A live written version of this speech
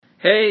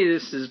Hey,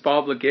 this is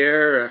Bob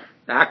Laguerre,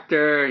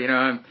 actor.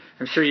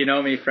 I'm sure you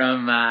know me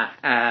from.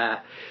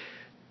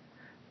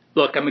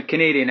 Look, I'm a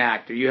Canadian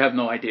actor. You have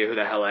no idea who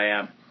the hell I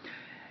am.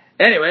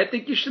 Anyway, I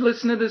think you should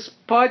listen to this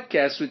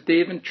podcast with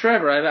Dave and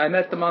Trevor. I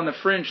met them on the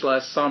Fringe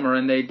last summer,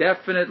 and they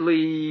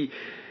definitely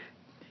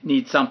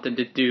need something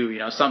to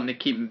do. Something to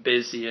keep them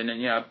busy. And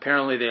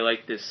apparently they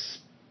like this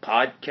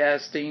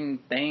podcasting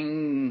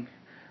thing,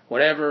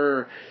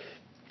 whatever.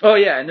 Oh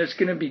yeah, and there's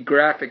gonna be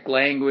graphic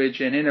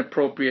language and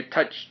inappropriate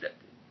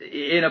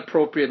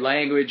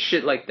language,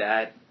 shit like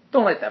that.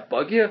 Don't let that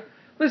bug you.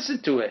 Listen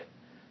to it.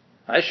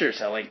 I sure as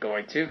hell ain't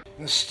going to.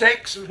 The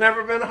stakes have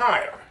never been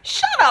higher.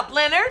 Shut up,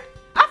 Leonard!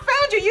 I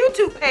found your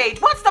YouTube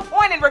page. What's the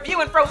point in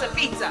reviewing frozen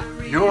pizza?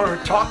 You're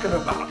talking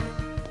about it.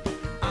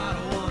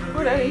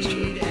 Well, that is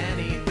true.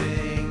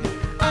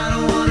 I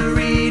don't want to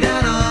read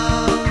at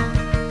all.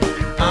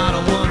 I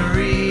don't want to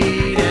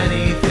read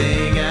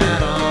anything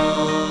at all.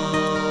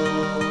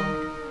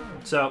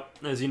 So,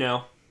 as you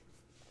know,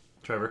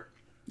 Trevor.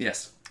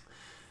 Yes.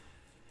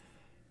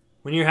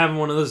 When you're having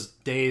one of those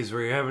days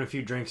where you're having a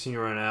few drinks and you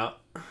run out,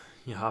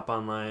 you hop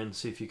online,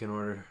 see if you can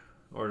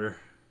order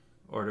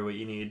what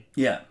you need.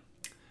 Yeah.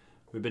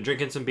 We've been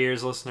drinking some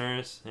beers,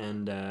 listeners,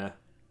 and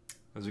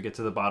as we get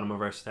to the bottom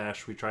of our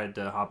stash, we tried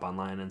to hop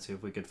online and see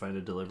if we could find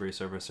a delivery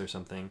service or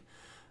something.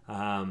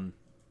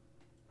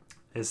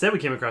 Instead, we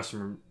came across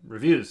some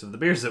reviews of the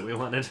beers that we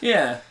wanted.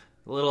 Yeah.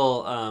 A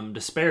little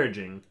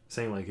disparaging,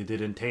 saying like it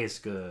didn't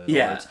taste good.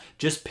 Yeah. Or it's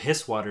just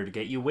piss water to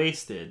get you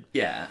wasted.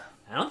 Yeah.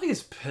 I don't think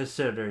it's piss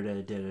water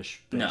to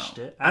No.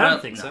 I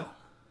don't think so.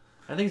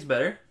 I think it's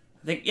better.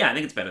 I think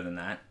it's better than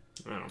that.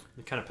 I don't know.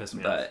 It kind of pissed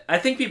me off. But I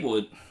think people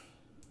would...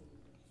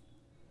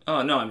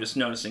 Oh, no, I'm just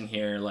noticing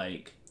here,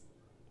 like...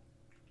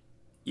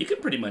 You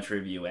can pretty much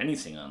review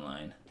anything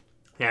online.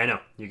 Yeah, I know.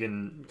 You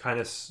can kind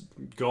of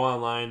go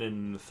online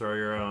and throw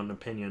your own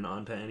opinion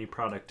onto any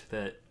product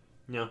that,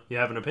 you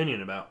have an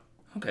opinion about.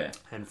 Okay.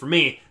 And for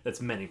me, that's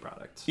many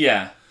products.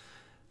 Yeah.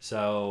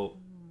 So,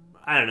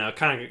 I don't know. It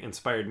kind of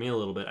inspired me a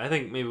little bit. I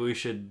think maybe we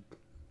should,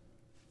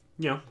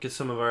 get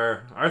some of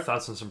our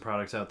thoughts on some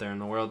products out there in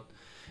the world.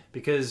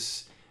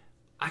 Because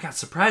I got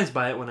surprised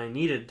by it when I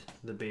needed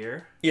the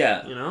beer.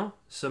 Yeah.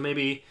 So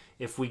maybe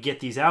if we get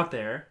these out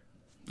there...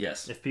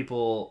 Yes. If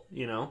people,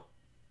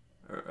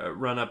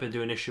 run up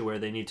into an issue where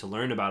they need to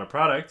learn about a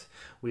product,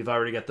 we've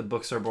already got the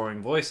Books Are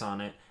Boring voice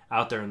on it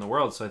out there in the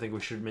world. So I think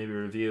we should maybe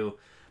review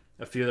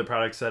a few of the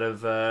products that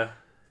have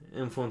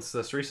influenced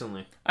us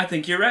recently. I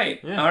think you're right.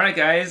 Yeah. All right,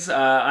 guys.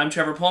 I'm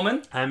Trevor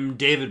Pullman. I'm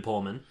David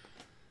Pullman.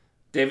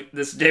 This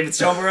is David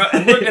Stoneborough,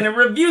 and we're going to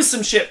review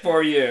some shit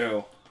for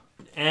you.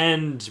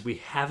 And we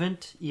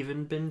haven't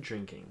even been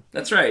drinking.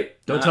 That's right.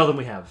 Don't tell them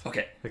we have.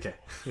 Okay. Okay.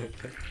 We're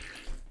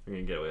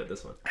going to get away with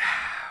this one.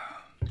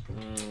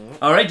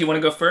 All right. Do you want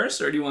to go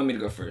first, or do you want me to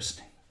go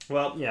first?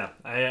 Well, yeah.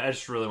 I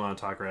just really want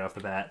to talk right off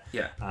the bat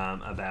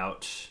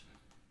about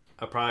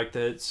a product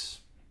that's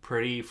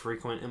pretty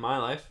frequent in my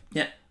life.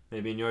 Yeah.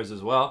 Maybe in yours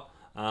as well.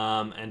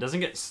 And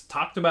doesn't get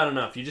talked about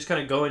enough. You just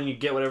kind of go in and you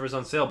get whatever's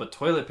on sale, but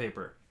toilet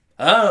paper.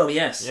 Oh,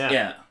 yes.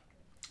 Yeah.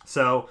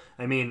 So,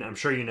 I'm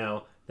sure you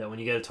know that when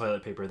you get a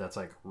toilet paper that's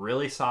like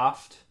really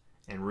soft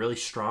and really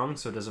strong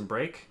so it doesn't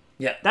break.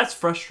 Yeah. That's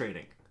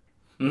frustrating.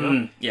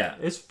 Yeah.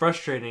 It's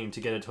frustrating to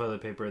get a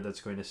toilet paper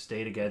that's going to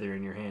stay together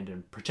in your hand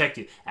and protect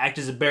you. Act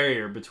as a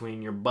barrier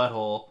between your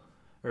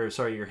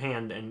your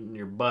hand and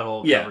your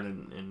butthole covered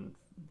in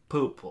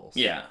poop pools.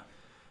 Yeah.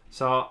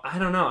 So, I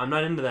don't know. I'm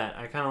not into that.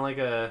 I kind of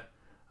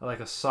like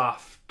a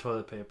soft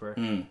toilet paper.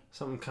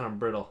 Something kind of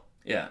brittle.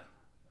 Yeah.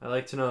 I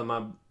like to know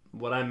that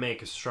what I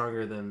make is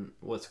stronger than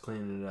what's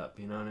cleaning it up.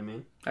 You know what I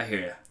mean? I hear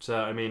you.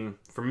 So,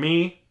 for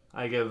me,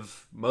 I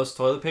give most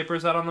toilet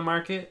papers out on the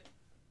market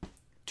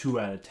 2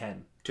 out of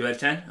 10. 2 out of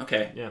 10?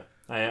 Okay. Yeah.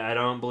 I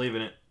don't believe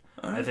in it.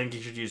 All right. I think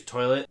you should use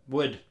toilet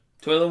wood.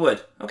 Toilet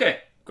wood. Okay.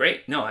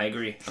 Great. No, I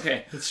agree.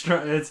 Okay. It's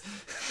strong.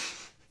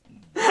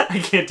 I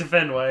can't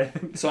defend why.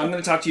 So I'm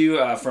going to talk to you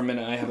for a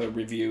minute. I have a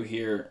review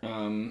here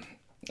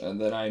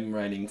that I'm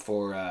writing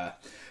for...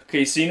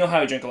 Okay, so you know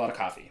how I drink a lot of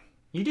coffee.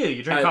 You do.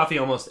 You drink coffee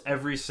almost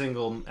every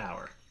single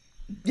hour.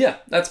 Yeah,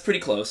 that's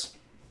pretty close.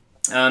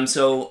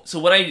 So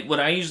what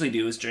I usually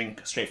do is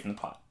drink straight from the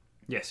pot.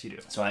 Yes, you do.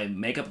 So I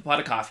make up a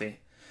pot of coffee,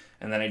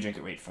 and then I drink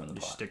it right from the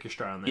pot. Stick your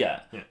straw in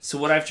there. Yeah. So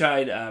what I've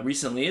tried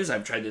recently is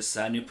I've tried this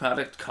new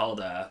product called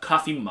a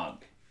coffee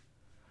mug.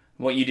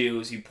 What you do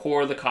is you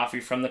pour the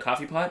coffee from the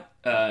coffee pot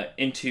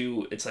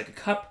into, it's like a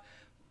cup,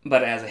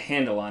 but it has a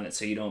handle on it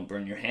so you don't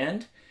burn your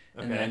hand.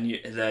 Okay.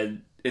 And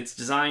then it's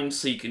designed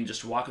so you can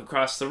just walk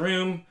across the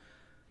room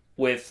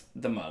with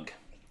the mug.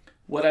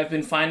 What I've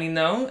been finding,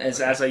 though, is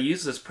as I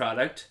use this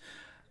product,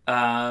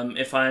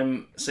 if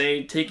I'm,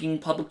 say, taking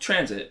public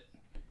transit,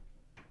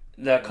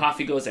 the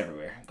coffee goes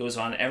everywhere. It goes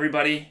on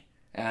everybody,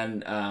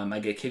 and I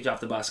get kicked off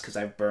the bus because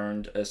I've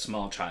burned a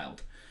small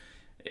child.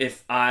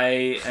 If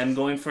I am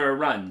going for a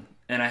run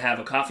and I have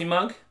a coffee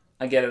mug,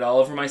 I get it all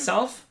over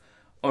myself,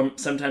 or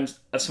sometimes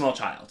a small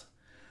child.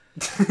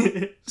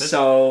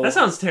 So that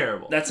sounds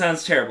terrible. That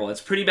sounds terrible.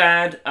 It's pretty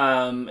bad.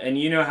 And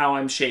you know how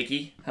I'm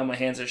shaky, how my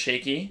hands are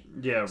shaky.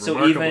 Yeah, So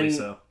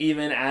remarkably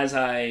even as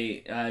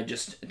I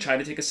just try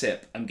to take a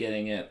sip, I'm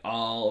getting it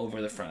all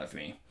over the front of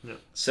me. Yeah.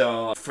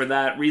 So for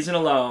that reason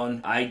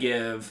alone, I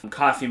give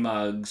coffee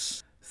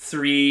mugs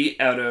 3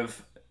 out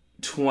of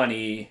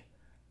 20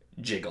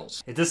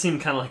 jiggles. It does seem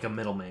kind of like a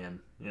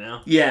middleman, you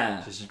know?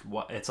 Yeah.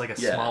 It's like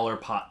a Yeah. smaller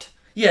pot.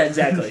 Yeah,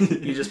 exactly.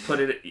 You just put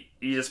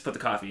the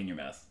coffee in your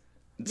mouth.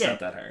 It's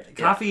not that hard.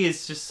 Coffee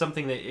is just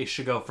something that it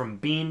should go from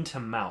bean to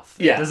mouth.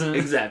 Yeah, It doesn't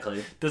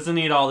exactly. Doesn't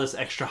need all this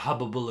extra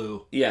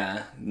hubbubaloo.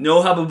 Yeah,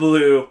 no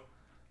hubbubaloo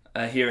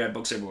here at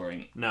Books Are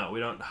Boring. No, we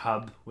don't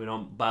hub, we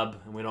don't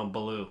bub, and we don't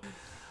baloo.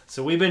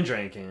 So we've been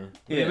drinking.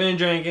 Yeah.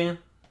 Beyonce.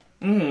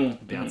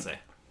 Beyonce?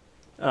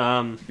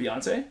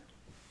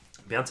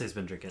 Beyonce's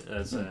been drinking.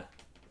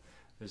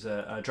 There's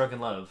a Drunken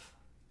Love.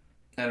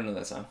 I don't know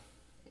that song.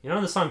 You know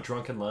the song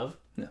Drunken Love?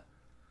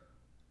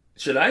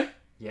 Should I?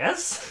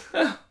 Yes?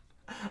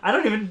 I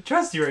don't even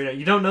trust you right now.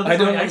 You don't know the song? I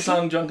don't know the actually?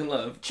 song Drunken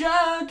Love.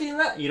 Drunken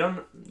Love. You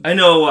don't... I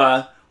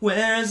know,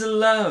 Where's the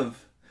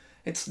Love?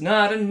 It's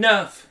not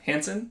enough.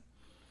 Hanson?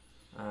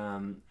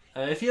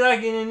 If you like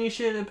it, then you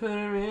should have put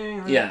a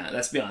ring. Yeah,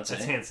 that's Beyonce.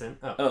 That's Hanson.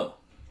 Oh. Oh.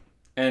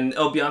 And,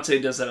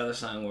 Beyonce does that other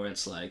song where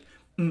it's like,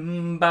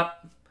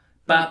 bop,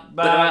 bop,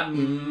 bop,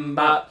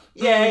 bop,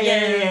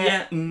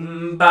 yeah,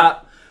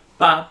 bop, bop,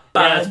 bop.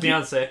 Yeah, that's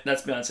Beyonce.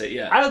 That's Beyonce,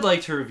 yeah. I would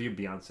like to review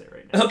Beyonce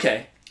right now.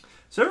 Okay.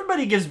 So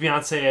everybody gives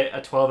Beyonce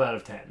a 12 out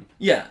of 10,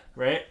 Yeah.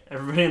 right?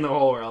 Everybody in the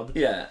whole world.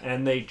 Yeah.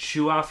 And they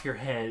chew off your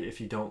head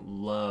if you don't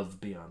love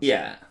Beyonce.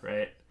 Yeah.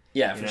 Right?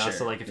 Yeah, You for know? sure.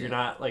 So, like, if you're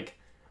not, like...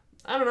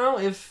 I don't know,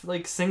 if,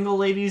 like, Single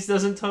Ladies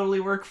doesn't totally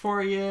work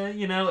for you,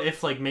 you know?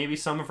 If, like, maybe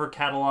some of her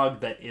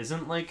catalog that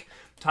isn't, like,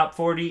 top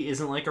 40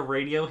 isn't, like, a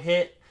radio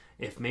hit...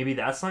 If maybe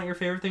that's not your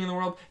favorite thing in the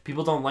world,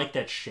 people don't like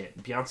that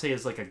shit. Beyonce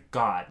is like a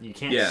god. You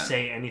can't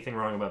say anything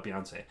wrong about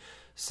Beyonce.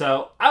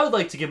 So, I would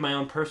like to give my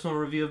own personal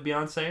review of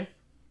Beyonce.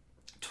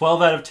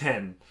 12 out of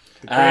 10.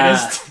 The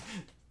greatest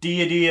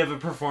deity of a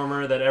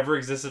performer that ever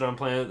existed on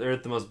planet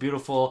Earth. The most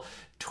beautiful,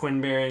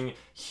 twin-bearing,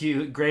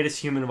 greatest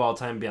human of all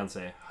time,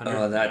 Beyonce.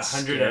 100, that 100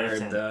 scared out of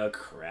 10. the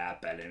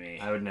crap out of me.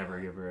 I would never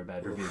give her a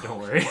bad review, don't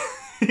worry.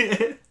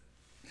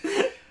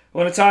 I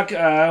want to talk,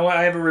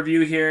 I have a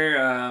review here.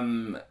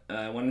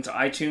 I went into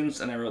iTunes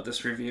and I wrote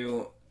this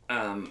review.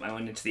 I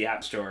went into the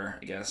App Store,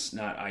 I guess,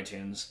 not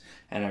iTunes,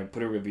 and I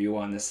put a review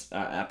on this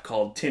app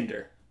called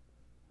Tinder.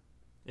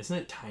 Isn't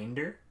it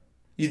Tinder?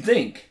 You'd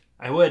think.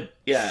 I would.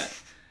 Yeah.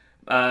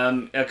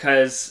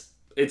 Because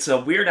it's a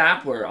weird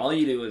app where all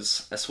you do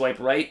is swipe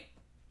right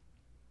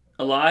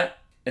a lot,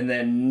 and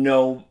then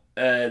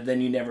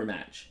then you never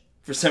match.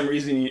 For some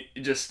reason,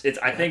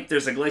 I think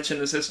there's a glitch in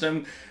the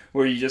system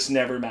where you just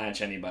never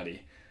match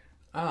anybody.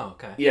 Oh,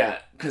 okay. Yeah,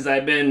 because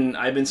I've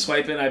been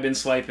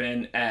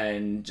swiping,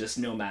 and just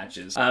no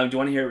matches. Do you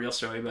want to hear a real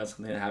story about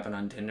something that happened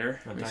on Tinder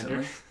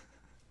recently?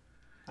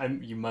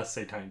 Tinder? You must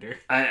say Tinder.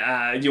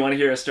 Do you want to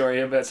hear a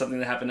story about something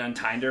that happened on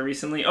Tinder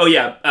recently? Oh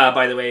yeah.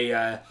 By the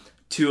way,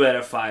 2 out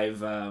of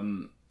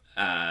 5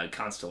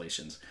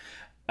 constellations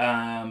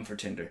for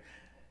Tinder.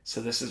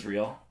 So this is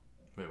real.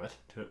 Wait, what?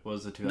 What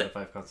was the 2 out of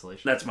 5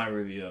 constellation? That's my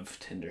review of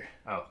Tinder.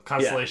 Oh,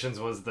 constellations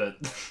was the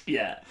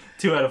Yeah.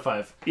 2 out of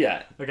 5.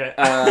 Yeah.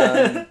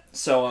 Okay.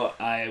 So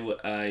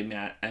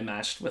I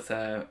matched with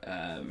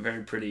a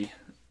very pretty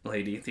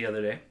lady the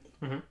other day,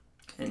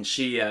 and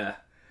she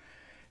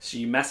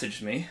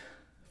messaged me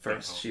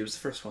first. She was the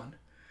first one,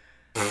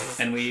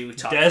 and we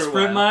talked. Desperate for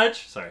a while.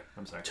 much? Sorry,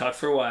 I'm sorry. Talked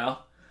for a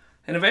while,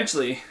 and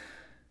eventually,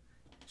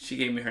 she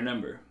gave me her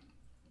number,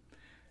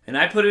 and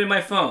I put it in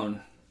my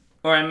phone,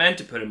 or I meant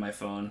to put it in my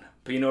phone,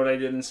 but you know what I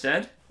did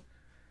instead?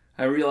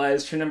 I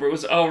realized her number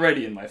was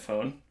already in my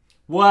phone.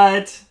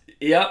 What?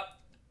 Yep.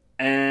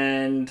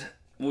 And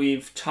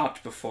we've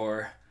talked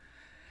before.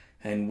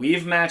 And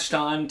we've matched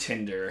on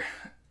Tinder.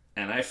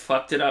 And I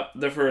fucked it up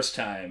the first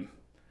time.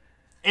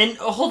 And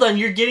hold on,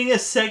 you're getting a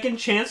second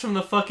chance from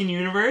the fucking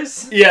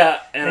universe? Yeah.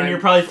 And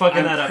you're probably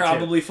fucking that up too. I'm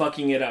probably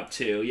fucking it up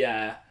too,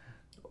 yeah.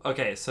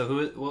 Okay,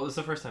 so what was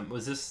the first time?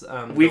 Was this...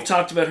 We've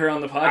talked about her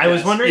on the podcast. I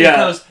was wondering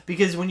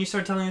because when you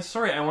started telling the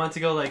story, I wanted to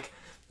go like...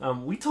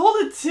 we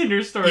told a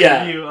Tinder story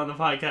to you on the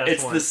podcast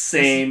It's once. the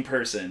same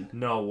person.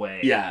 No way.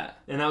 Yeah.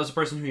 And that was the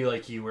person who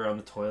you were on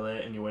the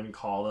toilet and you wouldn't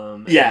call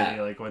them. Yeah. And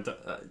you went to...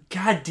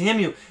 God damn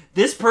you.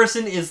 This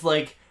person is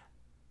like...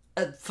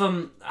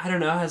 from, I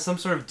don't know, has some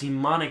sort of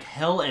demonic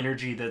hell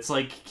energy that's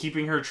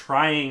keeping her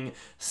trying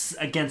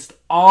against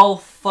all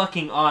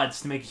fucking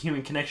odds to make a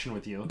human connection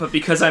with you. But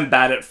because I'm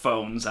bad at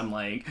phones, I'm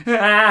like,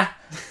 ah.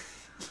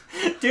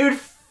 Dude,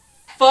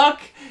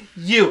 fuck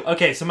you.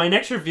 Okay, so my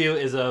next review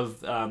is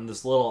of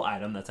this little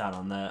item that's out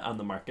on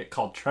the market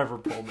called Trevor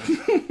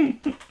Pullman.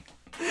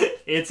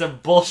 It's a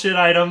bullshit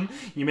item.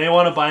 You may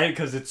want to buy it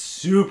because it's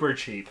super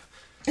cheap.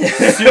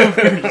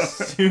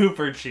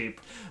 Super cheap.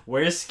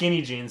 Wears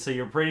skinny jeans, so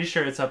you're pretty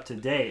sure it's up to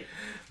date.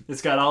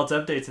 It's got all its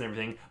updates and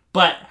everything.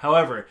 But,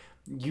 however,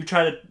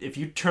 if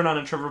you turn on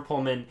a Trevor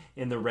Pullman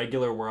in the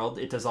regular world,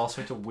 it does all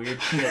sorts of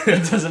weird shit.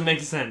 It doesn't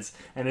make sense,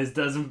 and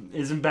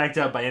isn't backed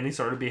up by any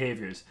sort of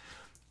behaviors.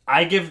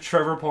 I give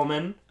Trevor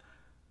Pullman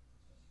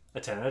a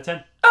 10 out of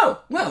 10.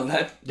 Oh, well,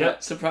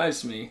 that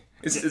surprised me.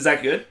 Is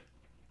that good?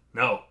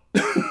 No.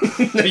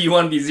 No, you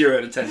want to be 0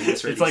 out of 10 in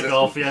this rating It's like system.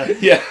 golf, yeah.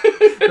 Yeah.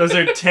 Those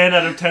are 10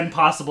 out of 10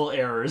 possible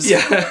errors.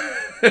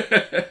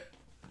 Yeah.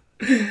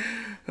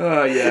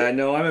 Oh, yeah,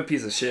 no, I'm a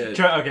piece of shit.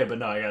 Okay, but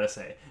no, I gotta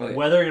say, Okay.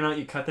 whether or not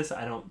you cut this,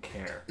 I don't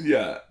care.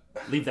 Yeah.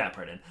 Leave that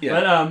part in.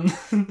 Yeah.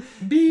 But,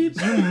 Beep.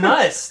 you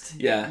must.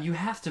 Yeah. You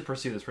have to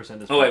pursue this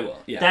person. Oh, I will,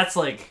 yeah. That's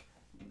like,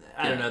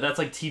 I don't Yeah. know, that's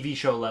like TV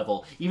show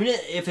level. Even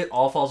if it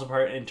all falls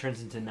apart and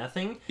turns into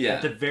nothing, Yeah.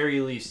 at the very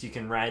least, you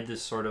can ride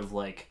this sort of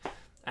like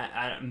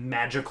a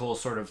magical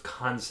sort of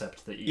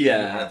concept that you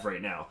Yeah. have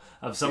right now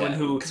of someone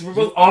who Because we're you've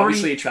both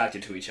obviously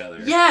attracted to each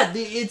other. Yeah,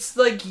 it's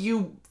like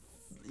you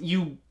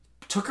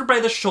took her by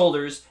the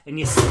shoulders and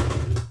you.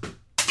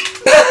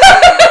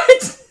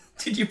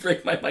 Did you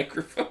break my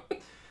microphone?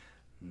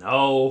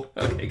 No.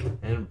 Okay. Good.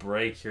 I didn't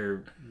break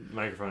your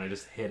microphone. I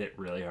just hit it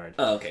really hard.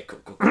 Oh, okay,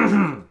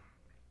 cool.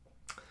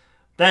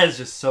 That is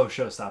just so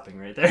show-stopping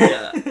right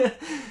there.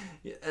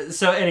 Yeah.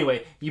 So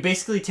anyway, you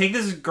basically take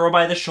this girl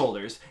by the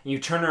shoulders and you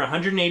turn her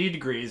 180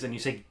 degrees and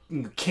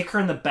you kick her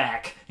in the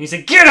back and you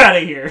say, "Get out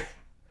of here!"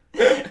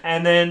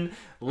 And then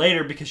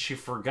later, because she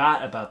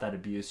forgot about that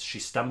abuse, she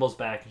stumbles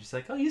back and she's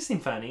like, "Oh, you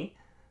seem funny."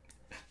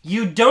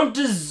 You don't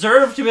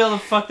deserve to be able to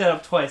fuck that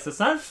up twice. That's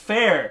not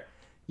fair.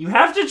 You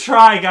have to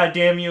try,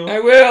 goddamn you. I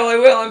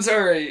will. I'm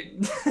sorry.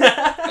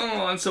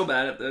 Oh, I'm so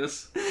bad at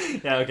this.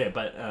 Yeah, okay,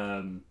 but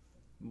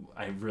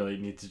I really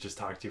need to just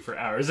talk to you for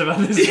hours about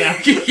this now.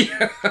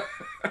 Yeah.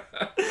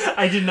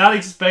 I did not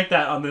expect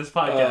that on this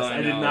podcast. Oh, I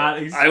did no. not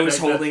expect I was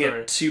that holding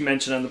story. it to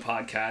mention on the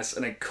podcast,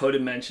 and I could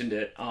have mentioned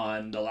it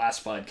on the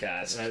last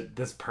podcast.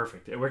 That's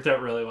perfect. It worked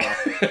out really well.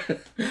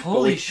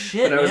 Holy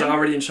shit, But I was man.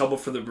 already in trouble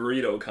for the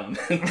burrito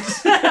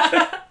comments.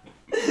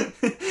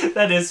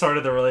 That is sort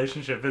of the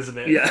relationship, isn't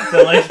it? Yeah.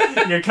 That,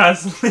 like, you're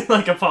constantly,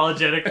 like,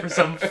 apologetic for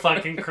some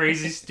fucking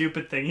crazy,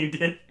 stupid thing you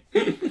did.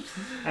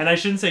 And I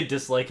shouldn't say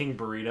disliking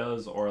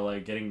burritos or,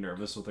 like, getting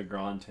nervous with a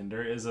girl on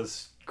Tinder is a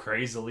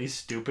crazily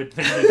stupid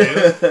thing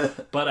to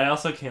do. But I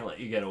also can't let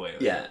you get away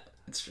with it. Yeah,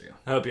 it's true.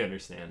 I hope you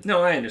understand.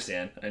 No, I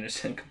understand. I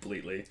understand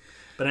completely.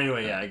 But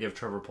anyway, yeah, I give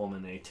Trevor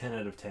Pullman a 10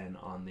 out of 10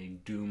 on the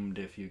doomed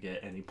if you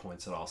get any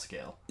points at all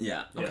scale.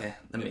 Yeah, Yeah. okay.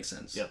 That makes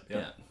sense. Yep.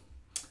 Yeah.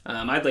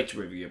 I'd like to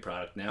review your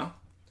product now.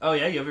 Oh,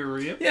 yeah? You have a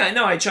review? Yeah,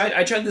 no, I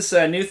tried this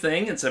new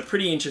thing. It's a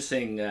pretty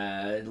interesting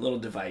little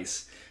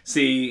device.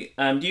 See,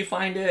 do you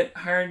find it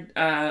hard,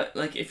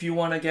 like, if you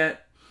want to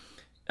get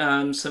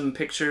some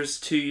pictures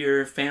to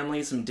your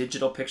family, some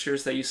digital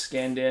pictures that you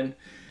scanned in?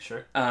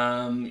 Sure.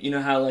 You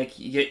know how, like,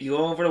 you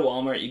go over to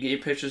Walmart, you get your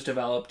pictures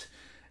developed,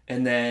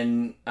 and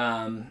then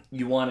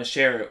you want to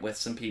share it with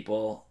some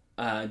people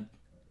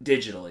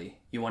digitally.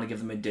 You want to give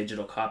them a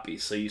digital copy.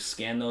 So you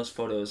scan those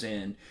photos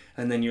in,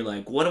 and then you're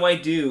like, what do I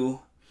do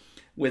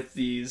with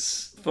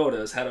these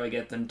photos? How do I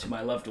get them to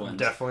my loved ones?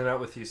 Definitely not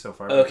with you so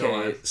far. but go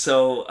Okay, on.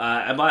 so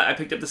I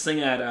picked up this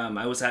thing at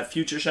I was at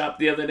Future Shop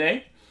the other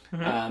day.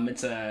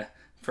 It's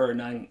for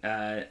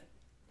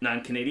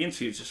non-Canadians.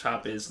 Future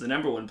Shop is the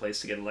 #1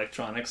 place to get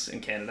electronics in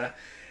Canada.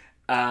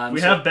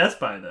 We have Best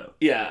Buy, though.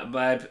 Yeah,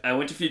 but I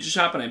went to Future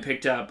Shop and I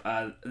picked up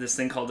this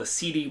thing called a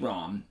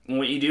CD-ROM. And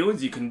what you do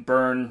is you can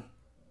burn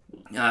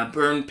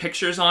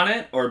pictures on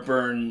it, or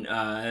burn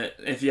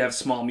if you have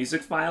small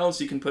music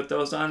files, you can put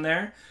those on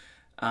there.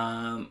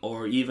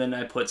 Or even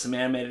I put some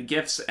animated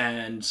GIFs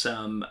and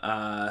some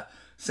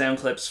sound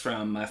clips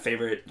from my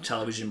favorite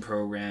television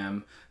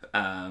program,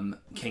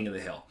 King of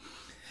the Hill.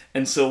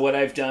 And so what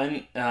I've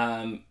done,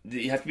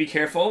 you have to be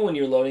careful when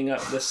you're loading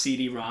up the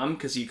CD-ROM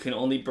because you can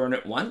only burn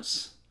it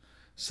once.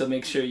 So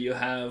make sure you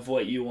have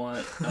what you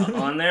want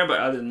on there. But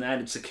other than that,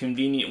 it's a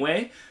convenient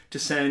way to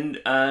send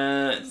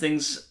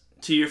things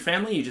to your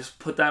family. You just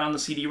put that on the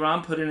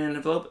CD-ROM, put it in an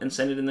envelope, and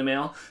send it in the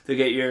mail. They'll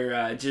get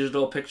your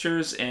digital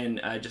pictures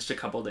in just a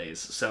couple days.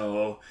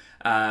 So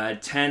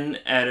 10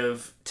 out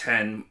of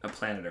 10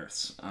 Planet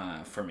Earths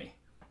for me.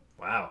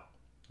 Wow.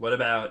 What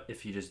about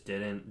if you just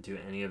didn't do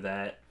any of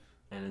that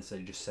and instead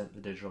you just sent the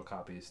digital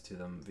copies to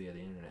them via the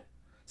internet?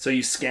 So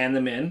you scan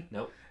them in.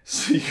 Nope.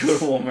 So you go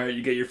to Walmart,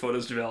 you get your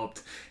photos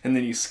developed, and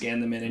then you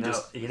scan them in and No,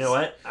 just... you know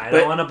what? I But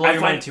don't want to blow I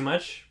your find- mind too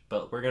much,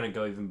 but we're going to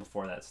go even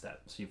before that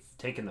step. So you've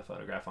taken the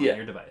photograph on Yeah.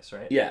 your device,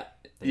 right? Yeah,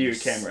 Then your you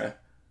camera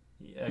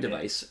Yeah, okay.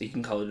 device. You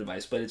can call it a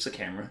device, but it's a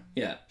camera.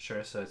 Yeah.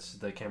 Sure, so it's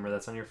the camera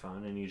that's on your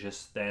phone, and you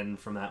just then,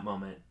 from that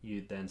moment,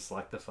 you then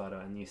select the photo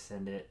and you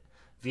send it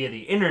via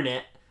the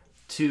internet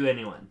to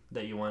anyone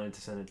that you wanted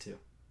to send it to.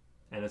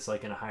 And it's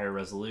like in a higher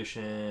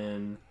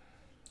resolution.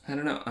 I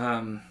don't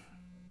know.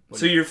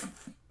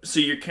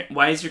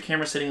 Why is your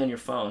camera sitting on your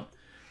phone?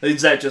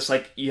 Is that just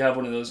like you have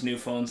one of those new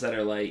phones that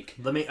are like...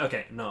 Hold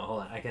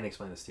on, I can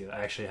explain this to you. I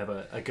actually have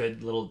a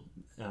good little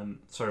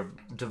sort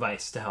of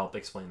device to help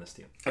explain this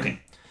to you. Okay.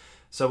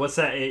 So what's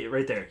that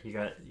right there? You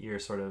got your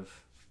sort of,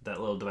 that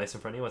little device in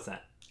front of you, what's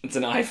that? It's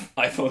an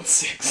iPhone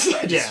 6.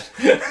 Yeah.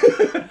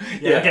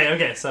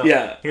 Okay. So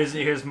Yeah.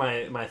 here's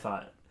my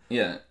thought.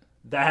 Yeah.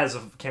 That has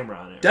a camera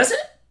on it. Does it?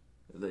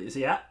 Right?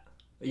 Yeah.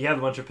 You have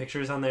a bunch of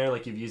pictures on there.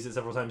 Like you've used it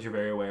several times. You're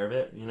very aware of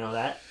it. You know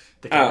that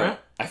the camera.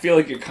 I feel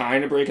like you're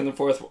kind of breaking the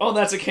fourth. Oh,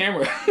 that's a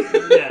camera.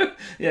 Yeah.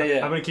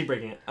 Yeah. I'm gonna keep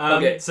breaking it.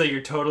 Okay. So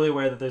you're totally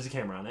aware that there's a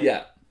camera on it.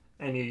 Yeah.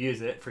 And you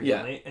use it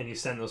frequently, and you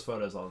send those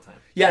photos all the time.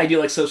 Yeah, I do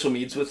like social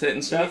medias with it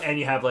and stuff. And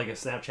you have like a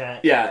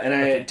Snapchat. Yeah, and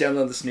I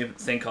downloaded this new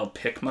thing called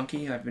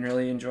PicMonkey. I've been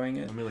really enjoying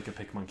it. Let me look at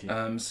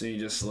PicMonkey. So you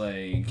just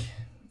like,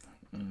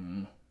 I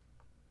don't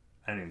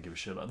even give a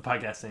shit about the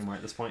podcast anymore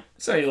at this point.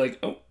 so you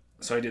like,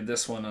 so I did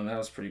this one, and that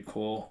was pretty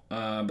cool.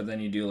 But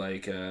then you do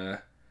like,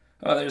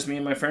 there's me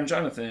and my friend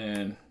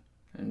Jonathan,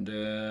 and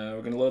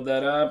we're gonna load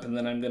that up, and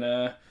then I'm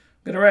gonna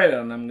write it,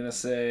 and I'm gonna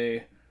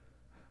say,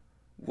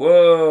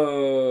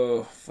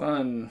 whoa,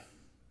 fun,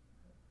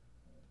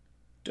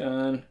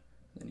 done.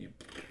 Then you,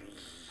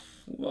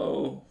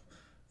 whoa,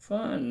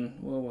 fun,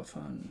 whoa,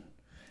 fun.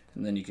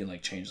 And then you can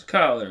like change the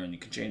color, and you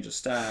can change the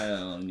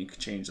style, and you can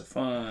change the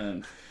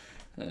font,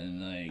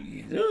 and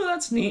like, oh,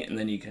 that's neat. And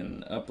then you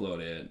can upload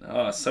it.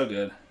 Oh, it's so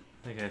good.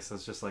 Okay, so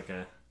it's just like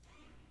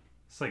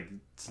it's like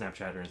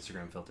Snapchat or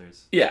Instagram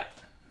filters. Yeah.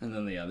 And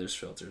then there's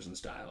filters and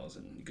styles,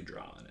 and you can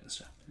draw on it and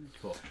stuff.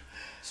 Cool.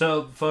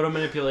 So photo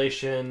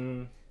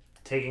manipulation,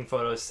 taking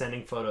photos,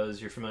 sending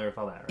photos. You're familiar with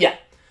all that, right? Yeah.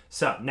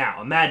 So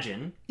now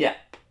imagine. Yeah.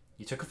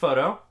 You took a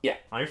photo. Yeah.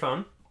 On your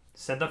phone.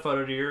 Sent that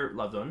photo to your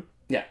loved one.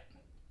 Yeah.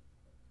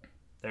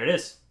 There it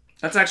is.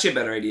 That's actually a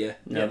better idea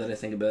now Yeah. that I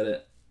think about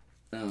it.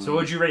 So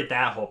would you rate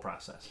that whole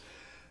process?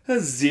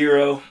 That's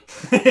 0.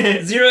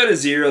 0 to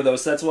 0 though,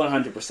 so that's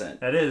 100%.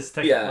 That is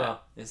technically. Yeah.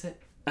 Well, is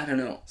it? I don't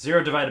know.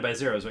 0 divided by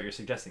 0 is what you're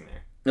suggesting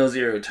there. No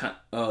 0 time.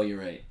 Oh, you're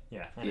right.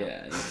 Yeah. I know.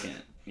 Yeah, you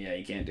can't. Yeah,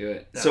 you can't do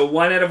it. No. So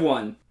 1 out of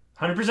 1.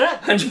 100%.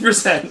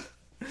 100%.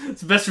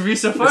 It's the best review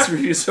so far. Best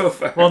review so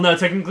far. Well, no,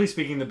 technically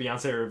speaking, the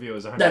Beyonce review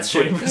is 120%. That's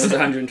true. That's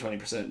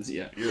 120%.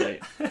 Yeah, you're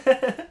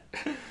right.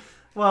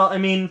 Well, I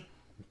mean,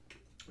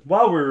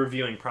 while we're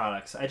reviewing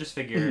products, I just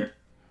figure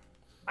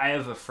I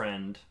have a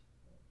friend.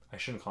 I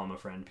shouldn't call him a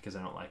friend because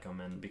I don't like him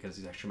and because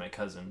he's actually my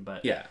cousin.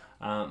 But Yeah.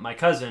 my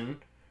cousin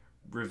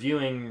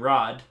reviewing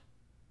Rod.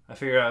 I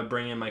figured I would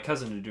bring in my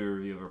cousin to do a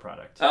review of a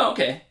product. Oh,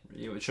 okay.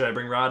 Should I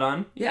bring Rod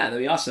on? Yeah, that'd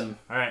be awesome.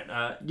 All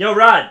right. Yo,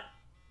 Rod.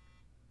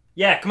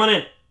 Yeah, come on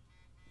in.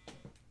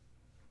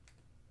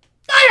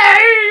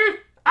 Hello,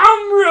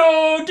 I'm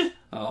Rod.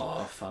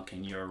 Oh,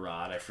 fucking you're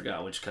Rod. I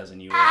forgot which cousin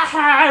you were.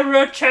 Hi,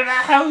 Rod Trevor.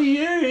 How are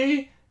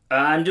you?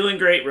 I'm doing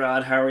great,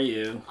 Rod. How are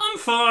you? I'm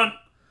fine.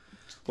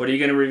 What are you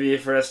going to review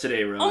for us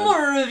today, Rod? I'm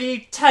gonna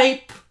review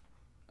tape.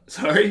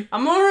 Sorry?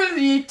 I'm gonna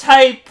review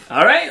tape.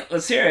 Alright,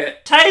 let's hear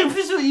it. Tape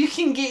is what you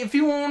can get if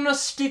you want to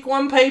stick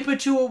one paper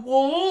to a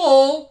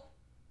wall.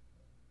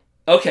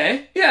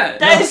 Okay, yeah.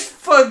 That's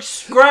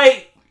folks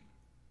great.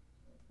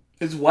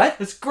 It's what?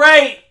 It's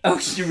great. Oh,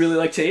 you really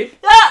like tape?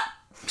 Yeah.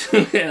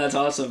 Yeah, that's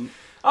awesome.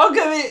 I'll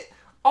give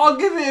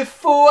it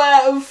 4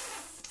 out of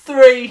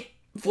 3.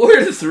 4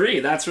 to 3.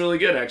 That's really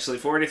good, actually.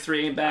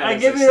 43 ain't bad. I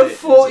as give they it a say.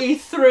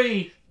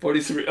 43.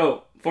 43.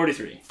 Oh,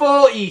 43.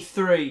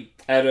 43.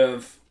 Out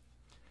of...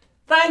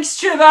 Thanks,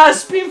 Trevor.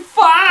 It's been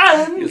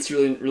fun. It's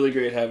really, really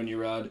great having you,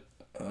 Rod.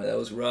 That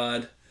was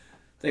Rod.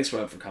 Thanks,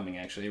 Rod, for coming,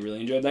 actually. I really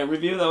enjoyed that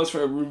review. That was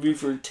for a review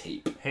for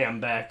tape. Hey, I'm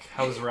back.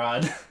 How's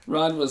Rod?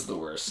 Rod was the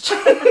worst.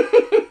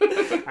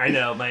 I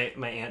know.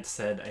 My aunt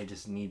said I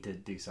just need to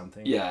do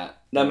something. Yeah,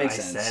 that makes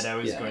sense. I said I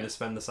was Yeah. going to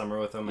spend the summer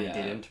with him. Yeah. I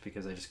didn't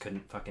because I just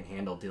couldn't fucking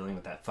handle dealing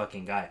with that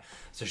fucking guy.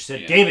 So she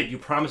said, Yeah. David, you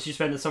promised you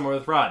spend the summer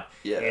with Rod.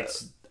 Yeah.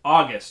 It's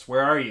August.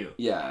 Where are you?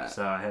 Yeah.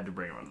 So I had to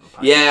bring him onto the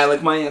podcast. Yeah,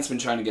 like my aunt's been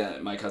trying to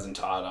get my cousin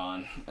Todd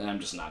on, and I'm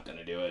just not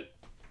gonna do it.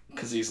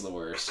 Because he's the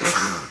worst.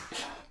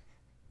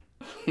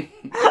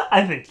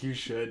 I think you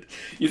should.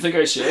 You think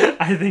I should?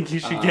 I think you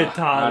should get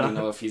Todd. I don't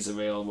know if he's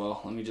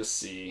available. Let me just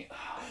see.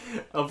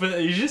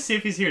 You just see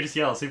if he's here. Just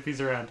yell. See if he's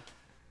around.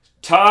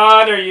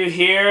 Todd, are you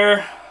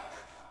here?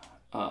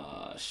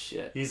 Oh,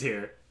 shit. He's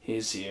here.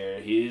 He's here.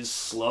 He's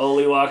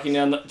slowly walking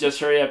down the... Just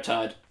hurry up,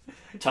 Todd.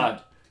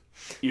 Todd,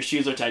 your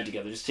shoes are tied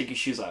together. Just take your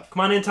shoes off.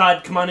 Come on in,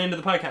 Todd. Come on into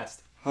the podcast.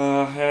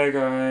 Hey,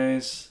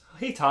 guys.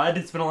 Hey, Todd.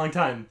 It's been a long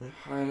time.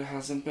 It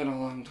hasn't been a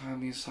long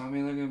time. You saw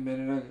me like a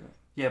minute ago.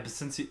 Yeah, but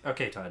since you...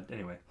 Okay, Todd.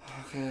 Anyway.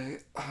 Okay,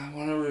 I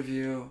want to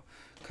review...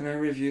 Can I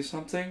review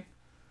something?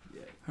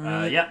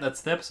 Yeah,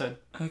 that's the episode.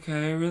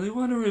 Okay, I really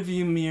want to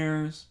review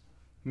mirrors.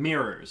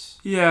 Mirrors.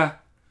 Yeah.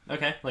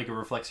 Okay, like it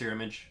reflects your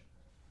image.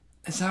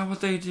 Is that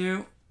what they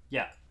do?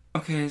 Yeah.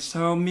 Okay,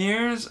 so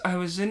mirrors, I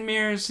was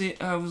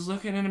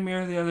looking in a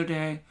mirror the other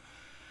day,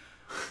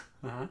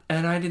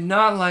 and I did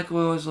not like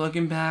what was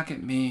looking back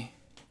at me.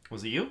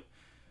 Was it you?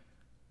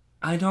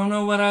 I don't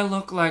know what I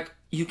look like.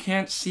 You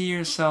can't see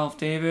yourself,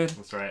 David.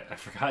 That's right. I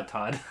forgot,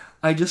 Todd.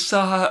 I just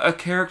saw a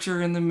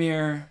character in the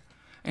mirror,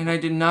 and I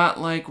did not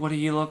like what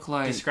he looked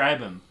like. Describe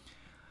him.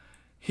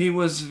 He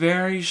was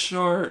very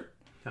short.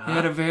 Uh-huh. He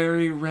had a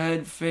very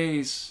red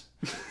face.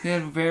 He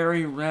had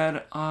very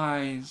red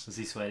eyes. Was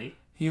he sweaty?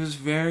 He was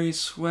very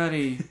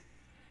sweaty.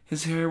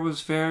 His hair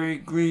was very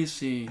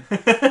greasy.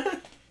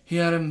 He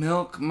had a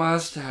milk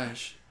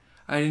mustache.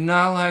 I did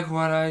not like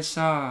what I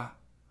saw.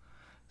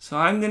 So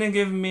I'm gonna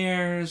give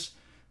Mears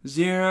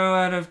 0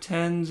 out of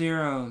 10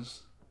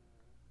 zeros.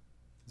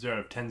 0 out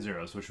of 10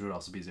 zeros, which would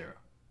also be 0.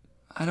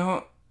 I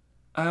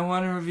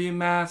want to review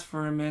math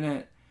for a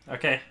minute.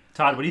 Okay.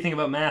 Todd, what do you think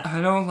about math?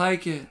 I don't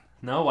like it.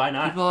 No, why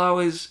not? People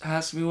always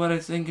ask me what I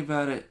think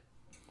about it.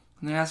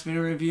 And they ask me to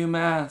review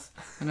math.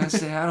 And I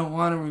say, I don't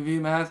want to review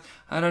math.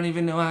 I don't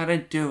even know how to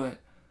do it.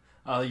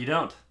 Oh, you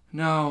don't?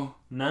 No.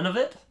 None of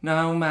it?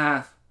 No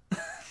math.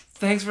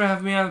 Thanks for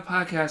having me on the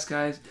podcast,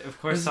 guys.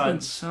 Of course, This Todd. has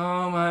been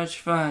so much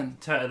fun.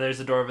 There's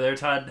the door over there,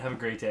 Todd. Have a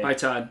great day. Bye,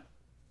 Todd.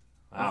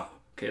 Wow.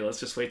 Okay,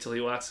 let's just wait till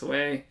he walks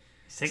away.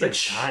 He's taking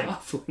his He's time.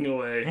 shuffling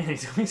away. Man,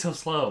 he's going so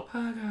slow.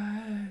 Bye,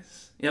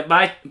 guys. Yeah,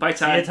 bye. Bye, Todd.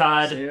 See you,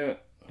 Todd. See you.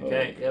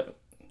 Okay, yep.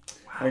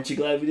 Aren't you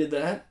glad we did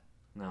that?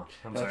 No,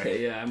 I'm sorry.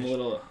 Okay, yeah, I'm a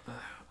little...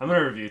 I'm going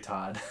to review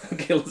Todd.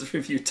 Okay, let's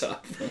review Todd.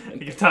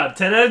 Give Todd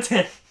 10 out of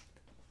 10.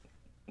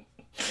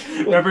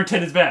 Remember,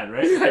 10 is bad,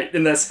 right? Right,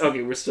 and that's...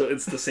 Okay, we're still...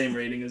 It's the same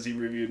rating as you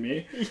revied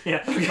me.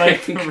 Yeah, Okay.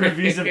 like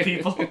reviews of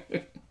people.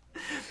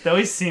 They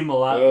always seem a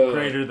lot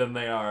greater than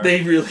they are.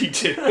 They really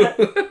do.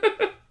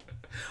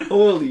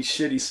 Holy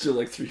shit, he's still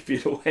like 3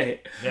 feet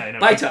away. Yeah, I know.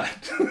 Bye, Todd.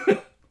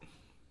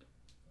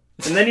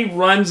 And then he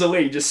runs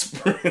away, he just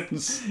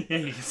sprints. Yeah,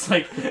 he gets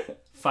like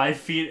 5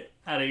 feet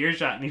out of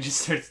earshot and he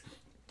just starts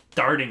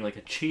darting like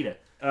a cheetah.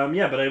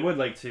 Yeah, but I would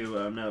like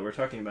to, now that we're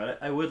talking about it,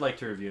 I would like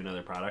to review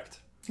another product.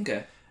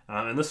 Okay.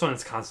 And this one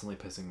is constantly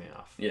pissing me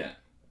off. Yeah.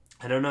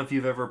 I don't know if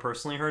you've ever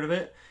personally heard of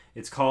it.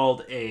 It's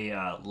called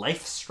a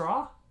life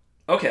straw.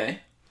 Okay.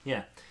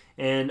 Yeah.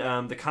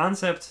 And the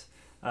concept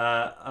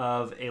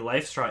of a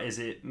life straw is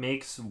it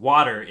makes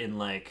water in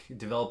like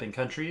developing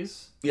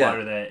countries,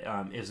 water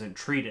that isn't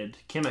treated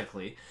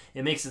chemically,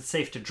 it makes it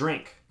safe to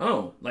drink.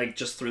 Oh, like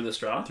just through the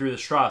straw? Through the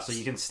straw. So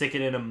you can stick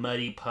it in a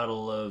muddy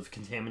puddle of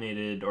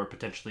contaminated or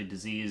potentially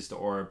diseased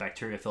or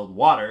bacteria-filled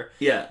water.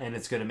 Yeah. And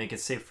it's going to make it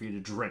safe for you to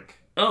drink.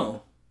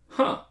 Oh.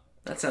 Huh.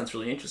 That sounds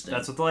really interesting.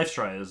 That's what the life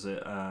straw is.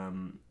 I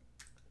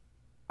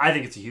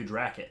think it's a huge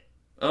racket.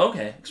 Oh,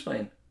 okay.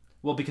 Explain.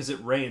 Well, because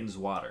it rains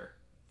water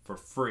for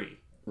free.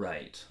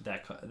 Right.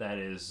 That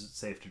is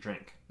safe to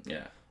drink.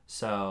 Yeah.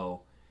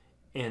 So,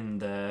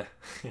 in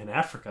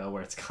Africa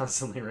where it's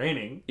constantly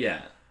raining,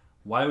 Yeah.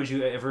 why would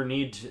you ever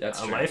need That's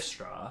a true. life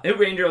straw? It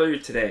rained earlier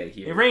today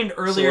here. It rained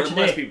earlier so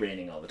today. It must be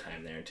raining all the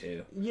time there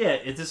too. Yeah,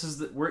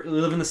 we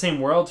live in the same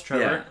world,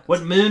 Trevor. Yeah.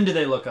 What moon do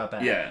they look up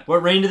at? Yeah.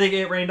 What rain do they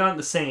get rained on?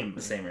 The same.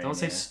 The same rain, Don't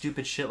say yeah.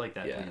 stupid shit like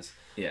that, Yeah. please.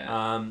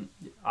 Yeah.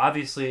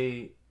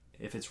 Obviously,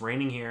 if it's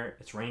raining here,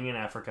 it's raining in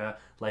Africa.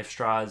 Life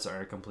straws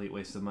are a complete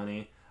waste of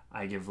money.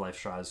 I give life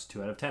straws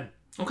 2 out of 10.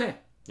 Okay.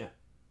 Yeah.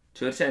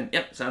 2 out of 10.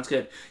 Yep, sounds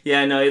good.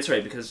 Yeah, no, it's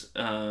right because,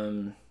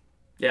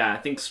 I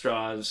think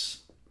straws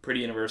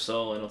pretty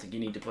universal. I don't think you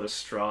need to put a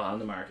straw on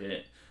the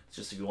market. It's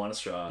just if you want a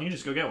straw. You can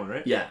just go get one,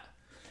 right? Yeah.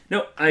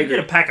 No, I You agree.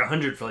 get a pack of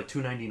 100 for like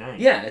 $2.99.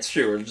 Yeah, it's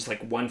true. Or just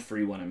like one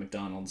free one at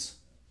McDonald's.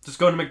 Just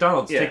go to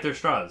McDonald's, Yeah. take their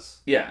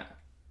straws. Yeah.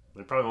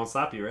 They probably won't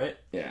stop you, right?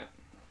 Yeah.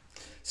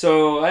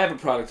 So I have a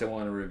product I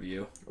want to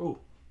review. Ooh.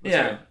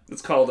 Yeah.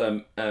 It's called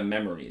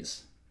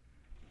Memories.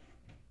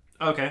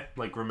 Okay,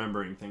 like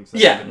remembering things.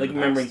 that Yeah, happened in like the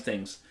remembering past.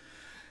 things.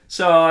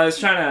 So I was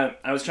trying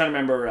to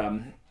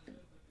remember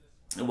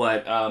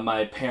what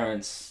my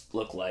parents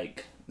looked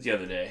like the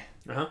other day.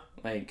 Uh-huh.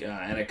 Like,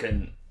 and I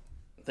couldn't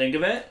think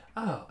of it.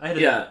 Oh, I had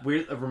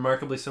a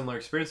remarkably similar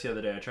experience the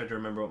other day. I tried to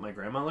remember what my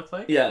grandma looked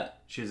like. Yeah.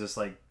 She was this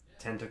like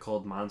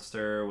tentacled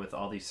monster with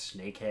all these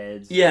snake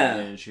heads. Yeah.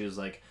 And she was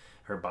like,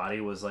 her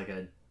body was like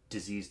a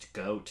diseased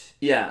goat.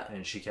 Yeah.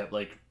 And she kept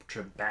like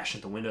bashing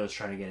at the windows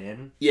trying to get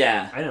in.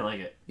 Yeah. I didn't like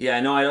it.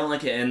 Yeah, no, I don't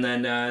like it. And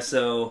then,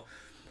 so,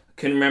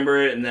 couldn't remember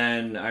it. And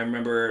then I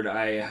remembered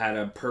I had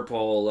a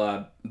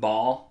purple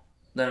ball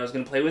that I was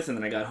going to play with. And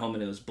then I got home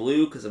and it was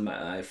blue because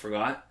I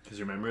forgot. Because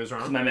your memory was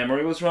wrong? My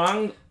memory was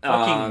wrong.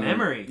 Fucking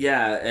memory.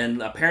 Yeah,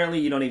 and apparently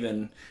you don't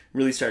even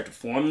really start to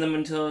form them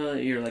until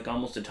you're like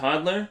almost a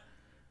toddler.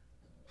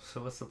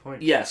 So what's the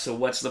point? Yeah, so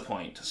what's the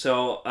point?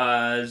 So,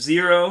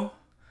 0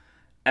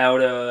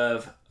 out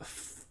of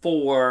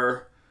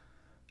 4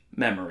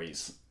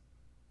 memories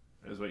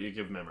Is what you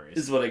give memories.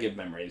 is what I give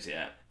memories,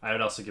 yeah. I would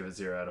also give it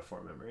 0 out of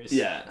 4 memories.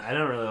 Yeah. I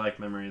don't really like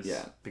memories.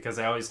 Yeah. Because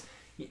I always,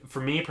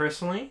 for me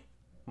personally,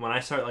 when I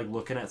start like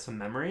looking at some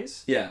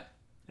memories, Yeah.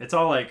 it's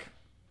all like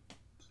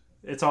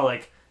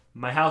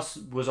my house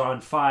was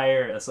on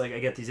fire. It's like I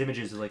get these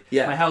images of like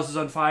Yeah. my house is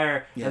on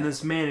fire, Yeah. and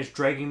this man is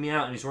dragging me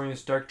out, and he's wearing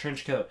this dark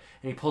trench coat,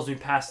 and he pulls me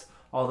past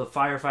all the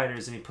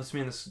firefighters, and he puts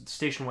me in the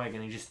station wagon,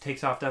 and he just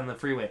takes off down the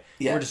freeway.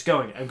 Yeah. We're just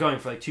going. I'm going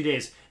for like 2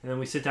 days, and then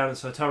we sit down in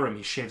this hotel room.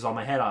 He shaves all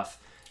my head off.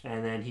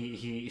 And then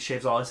he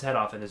shaves all his head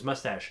off and his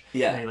mustache.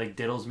 Yeah. And he like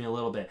diddles me a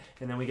little bit.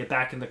 And then we get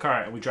back in the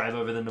car and we drive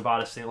over the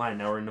Nevada state line.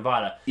 Now we're in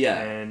Nevada.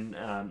 Yeah. And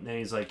then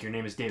he's like, "Your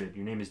name is David.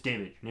 Your name is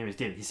David. Your name is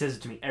David." He says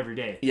it to me every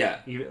day. Yeah.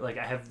 Even, like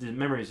I have the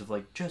memories of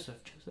like Joseph.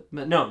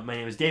 But no, my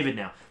name is David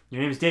now. Your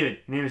name is David.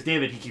 Your name is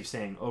David. He keeps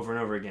saying over and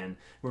over again.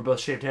 We're both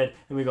shaved head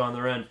and we go on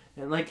the run.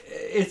 And like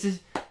it's just,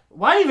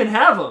 Why even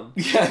have them?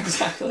 Yeah,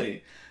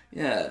 exactly.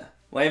 Yeah.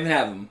 Why even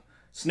have them?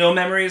 It's no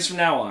memories from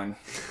now on.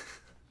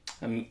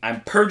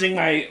 I'm purging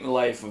my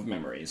life of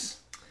memories.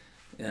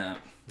 Yeah.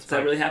 Does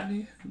that really happen to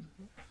you?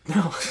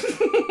 No.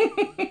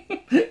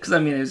 Because I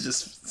mean, it's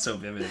just so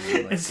vivid.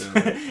 Like,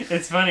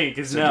 It's funny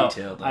because so no,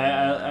 detailed,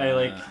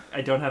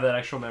 I don't have that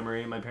actual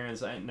memory. My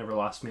parents never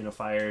lost me in a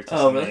fire to Oh,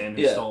 some really? man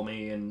who Yeah. stole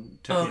me and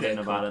took me Okay, to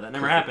Nevada. cool. That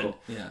never Cool, happened.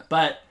 cool. Yeah.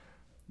 But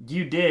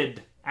you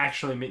did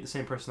actually meet the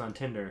same person on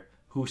Tinder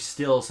who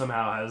still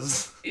somehow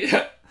has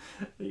Yeah.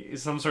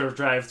 some sort of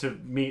drive to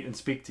meet and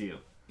speak to you.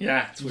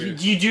 Yeah, it's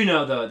weird. You do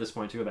know, though, at this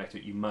point, to go back to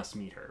it, you must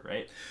meet her,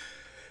 right?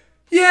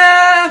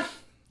 Yeah!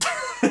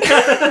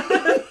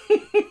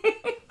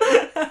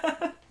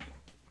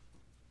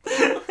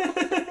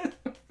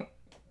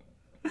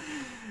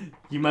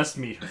 You must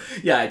meet her.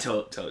 Yeah, I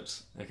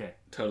totes. Okay.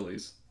 Totally.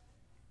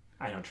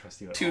 I don't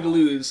trust you at all.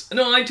 Toodaloos.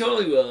 No, I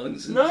totally will.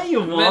 No,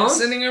 you I'm won't.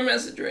 sending her a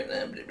message right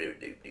now.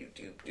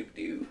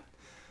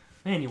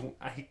 Man, you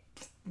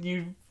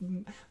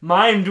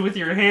mimed with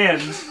your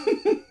hand,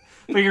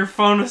 but your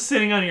phone was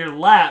sitting on your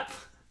lap.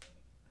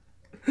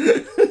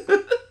 Why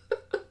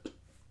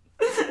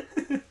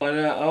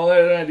not? What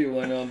did I do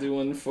one? I'll do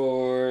one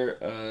for.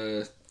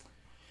 I'm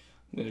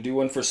gonna do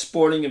one for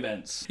sporting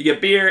events. You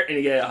get beer and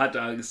you get hot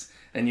dogs,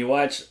 and you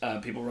watch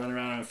people run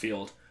around on a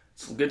field.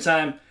 It's a good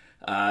time.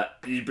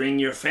 You bring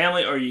your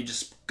family, or you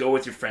just go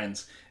with your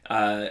friends.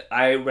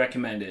 I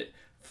recommend it.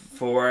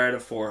 4 out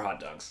of 4 hot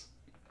dogs.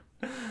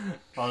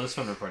 Oh, it was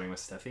fun recording with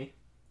Steffi.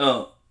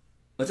 Oh,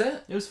 what's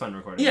that? It was fun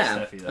recording Yeah,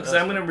 with Steffi. Though. because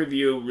I'm gonna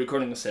review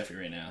recording with Steffi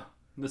right now.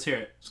 Let's hear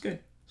it. It's good.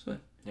 It's fun.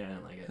 Yeah, I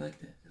didn't like it. I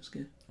liked it. It was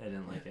good. I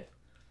didn't like it.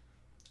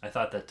 I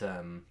thought that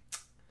I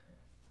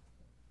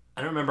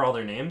don't remember all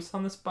their names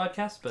on this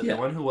podcast, but Yeah. the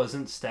one who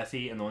wasn't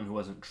Steffi and the one who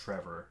wasn't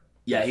Trevor.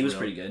 Yeah, he was real.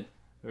 pretty good.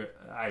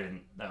 I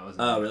didn't. That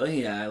wasn't. Oh,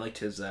 really? Yeah, I liked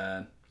his.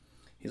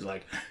 He's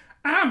like,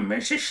 I'm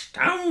Mrs.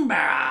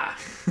 Stonebarrow.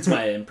 That's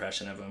my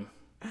impression of him.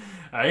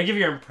 I give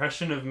your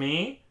impression of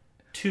me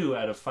 2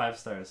 out of 5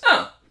 stars.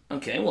 Oh,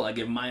 okay. Well, I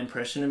give my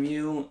impression of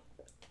you.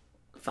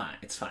 Fine.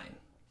 It's fine.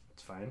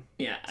 It's fine.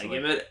 Yeah, I like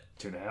give it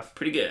 2.5,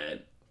 pretty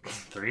good.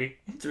 3,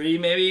 3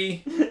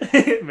 maybe.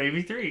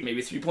 maybe 3.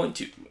 Maybe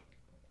 3.2.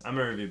 I'm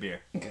gonna review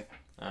beer. Okay.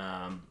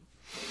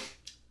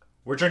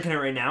 We're drinking it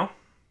right now.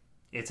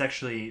 It's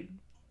actually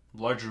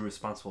largely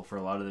responsible for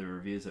a lot of the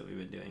reviews that we've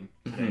been doing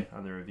today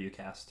on the review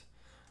cast.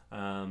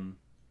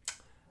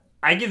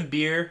 I give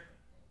beer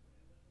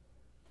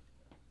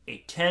a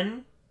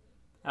 10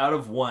 out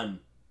of 1.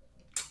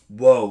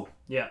 Whoa.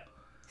 Yeah.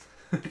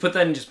 To put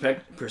that in just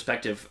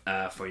perspective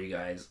for you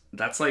guys,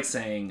 that's like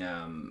saying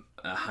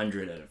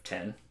 100 out of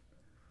 10.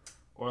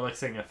 Or like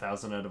saying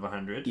 1,000 out of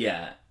 100.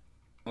 Yeah.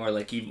 Or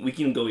like we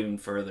can go even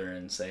further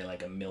and say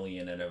like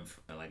 1,000,000 out of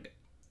like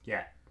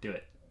Yeah, do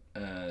it.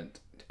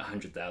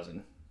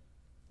 100,000.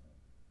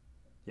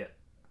 Yep.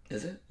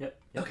 Is it? Yep.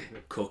 Okay.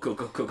 Cool.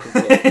 Cool.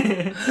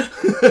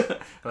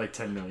 Like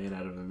 10 million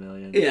out of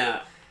 1,000,000.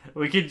 Yeah.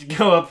 We could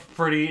go up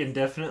pretty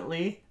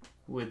indefinitely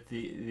with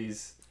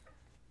these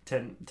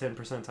 10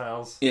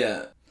 percentiles.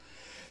 Yeah.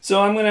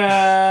 So I'm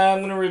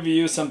gonna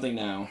review something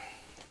now.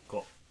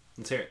 Cool.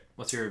 Let's hear it.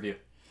 What's your review?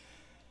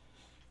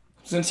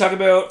 So I'm gonna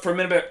talk for a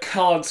minute about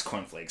Kellogg's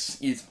cornflakes.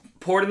 You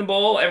pour it in the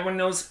bowl. Everyone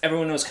knows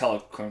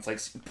Kellogg's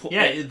cornflakes.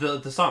 Yeah,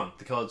 the song,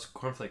 the Kellogg's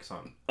Cornflake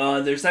song.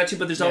 There's that too,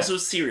 but there's also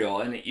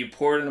cereal, and you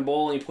pour it in a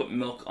bowl and you put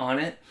milk on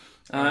it.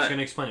 I'm just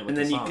gonna explain it with and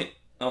then the song. you can.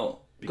 Oh,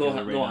 Because go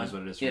everybody on. knows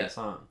what it is from Yeah. the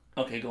song.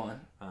 Okay, go on.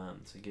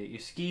 So get your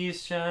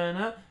skis, shine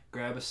up,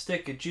 grab a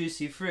stick of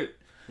juicy fruit.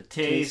 The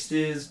taste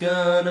is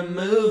gonna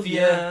move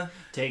ya.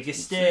 Take a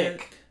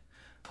stick,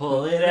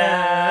 pull it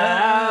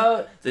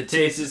out. The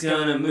taste is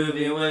gonna move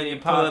you when you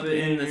pop it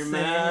in your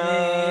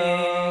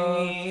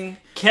mouth.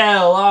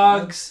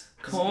 Kellogg's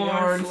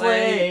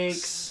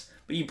Cornflakes.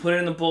 But you put it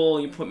in the bowl,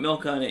 you put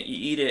milk on it, you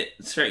eat it,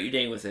 start your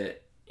day with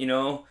it. You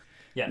know?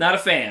 Yeah. Not a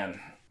fan.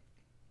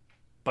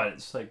 But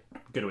it's like a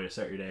good way to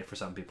start your day for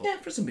some people. Yeah,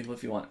 for some people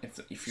if you want. If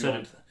you So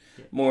want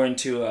more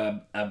into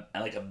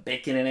like a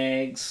bacon and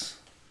eggs,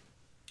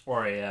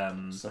 Or a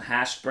some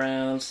hash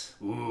browns,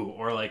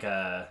 or like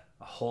a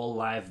whole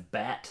live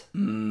bat.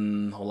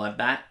 whole live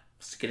bat,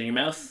 stick it in your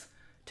mouth,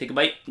 take a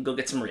bite, and go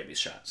get some rabies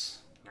shots.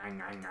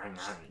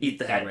 Eat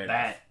the head That right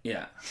bat. off.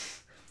 Yeah.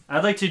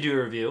 I'd like to do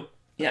a review.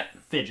 Yeah.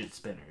 Fidget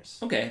spinners.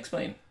 Okay,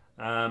 explain.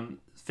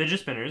 Fidget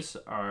spinners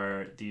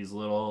are these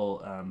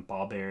little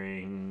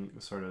ball-bearing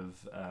sort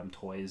of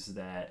toys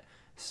that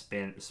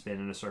spin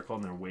in a circle,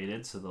 and they're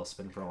weighted, so they'll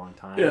spin for a long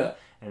time. Yeah.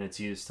 And it's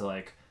used to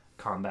like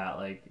combat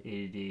like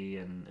ADD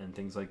and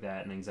things like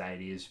that, and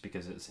anxieties,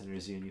 because it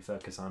centers you and you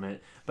focus on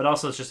it. But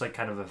also it's just like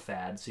kind of a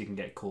fad, so you can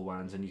get cool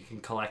ones and you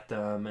can collect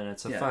them, and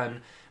it's a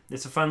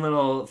fun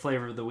little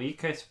flavor of the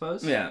week, I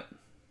suppose. Yeah.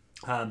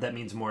 That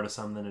means more to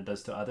some than it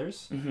does to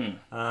others.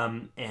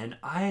 Mm-hmm. And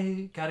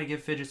I gotta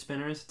give fidget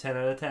spinners 10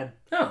 out of 10.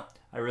 Oh.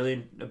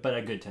 But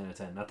a good 10 out of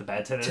 10, not the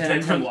bad 10 out of 10 10.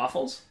 out of 10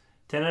 waffles?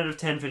 10 out of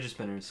 10 fidget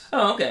spinners.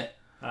 Oh, okay.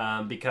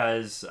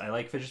 Because I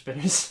like fidget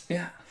spinners.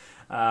 Yeah.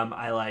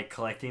 I like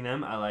collecting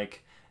them. I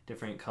like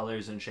different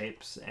colors and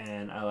shapes,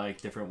 and I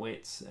like different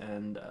weights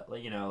and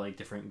like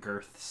different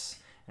girths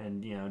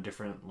and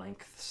different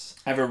lengths.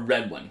 I have a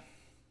red one.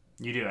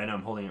 You do. I know.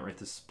 I'm holding it right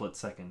this split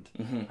second.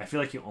 I feel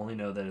like you only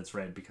know that it's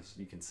red because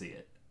you can see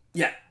it.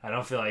 Yeah. I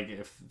don't feel like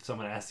if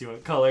someone asked you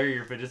what color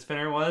your fidget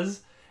spinner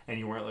was and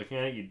you weren't looking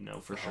at it, you'd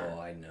know for sure. Oh,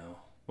 I know.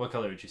 What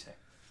color would you say?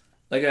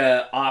 Like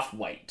a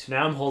off-white.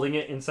 Now I'm holding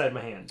it inside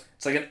my hand.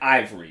 It's like an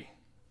ivory.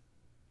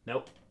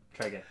 Nope.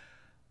 Try again.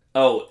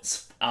 Oh,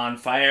 it's on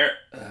fire.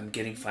 I'm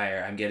getting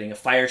fire. I'm getting a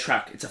fire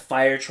truck. It's a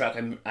fire truck.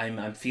 I'm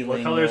feeling.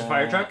 What color is a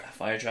fire truck? A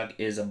fire truck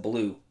is a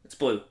blue. It's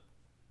blue.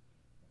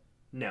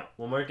 No.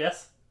 One more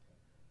guess?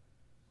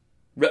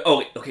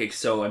 Oh, okay.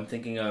 So I'm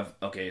thinking of.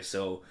 Okay,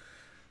 so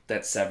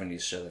that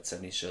 70s show.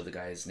 The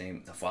guy's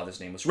name, the father's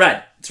name was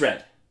Red. It's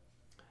red.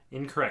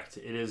 Incorrect.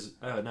 It is.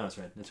 Oh no, it's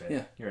red. It's red.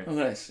 Yeah, You're right. Oh,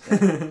 nice.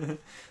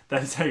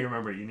 That's how you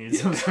remember. You need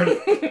some sort of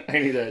I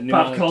need a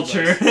pop mnemonic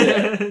culture.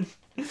 device.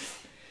 Yeah.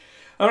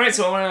 All right,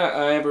 so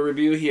I have a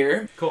review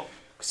here. Cool.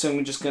 So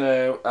I'm just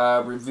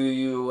gonna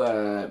review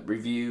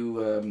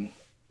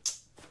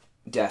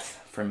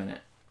Death for a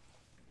minute.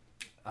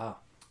 Oh.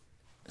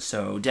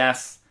 So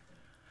death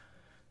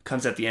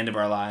comes at the end of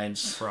our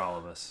lives. For all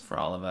of us. For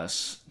all of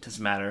us. It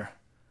doesn't matter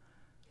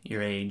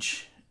your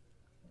age.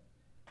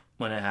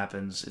 When it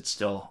happens, it's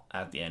still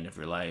at the end of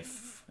your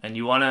life. And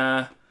you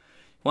wanna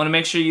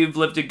make sure you've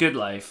lived a good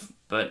life.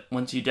 But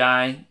once you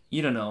die,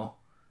 you don't know.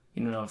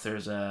 You don't know if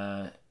there's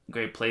a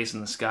great place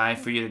in the sky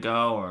for you to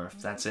go or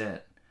if that's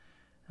it.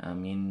 I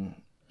mean,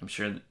 I'm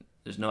sure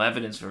there's no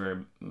evidence for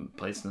a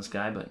place in the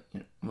sky, but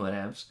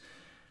whatevs.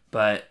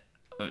 But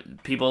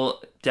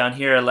people down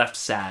here are left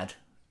sad.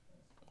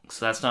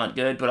 So that's not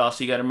good, but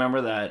also you got to remember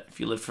that if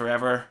you live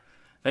forever,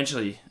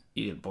 eventually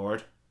you get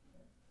bored.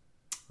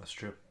 That's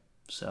true.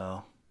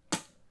 So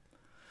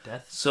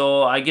Death?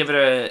 So I give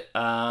it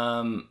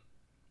a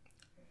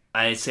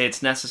I say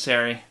it's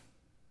necessary.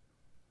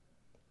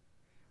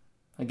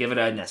 I give it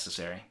a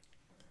necessary.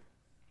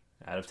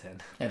 Out of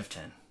 10. Out of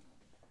 10.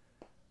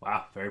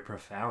 Wow, very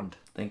profound.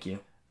 Thank you.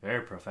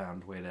 Very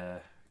profound way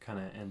to kind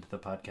of end the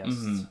podcast.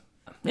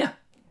 Mm-hmm. Yeah.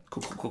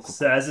 Cool.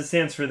 So as it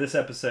stands for this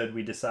episode,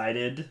 we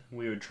decided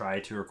we would try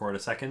to record a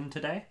second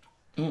today.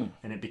 And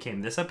it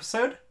became this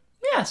episode.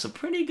 Yeah, so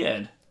pretty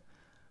good.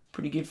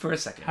 Pretty good for a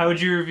second. How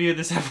would you review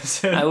this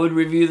episode? I would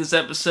review this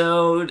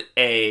episode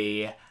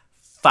a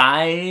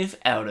 5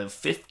 out of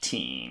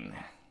 15.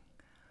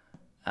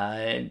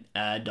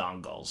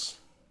 Dongles.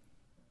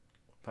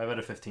 5 out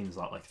of 15 is a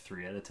lot like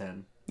 3 out of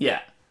 10.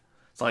 Yeah.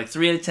 It's like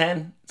 3 out of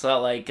 10. It's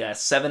not like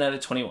 7 out of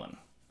 21.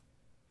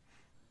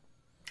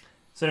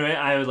 So anyway,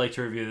 I would like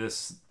to review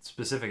this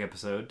specific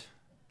episode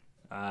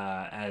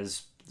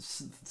as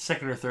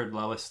second or third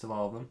lowest of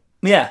all of them.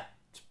 Yeah.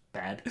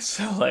 Bad.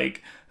 So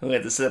like,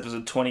 this is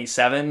episode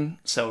 27,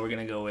 so we're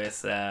going to go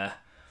with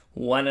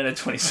 1 out of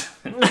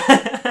 27.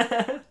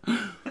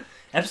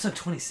 Episode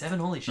 27?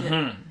 Holy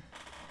shit.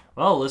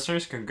 Well,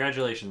 listeners,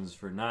 congratulations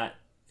for not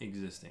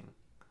existing.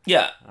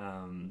 Yeah.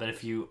 But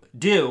if you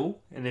do,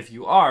 and if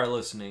you are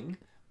listening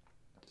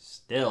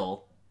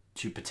still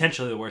to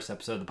potentially the worst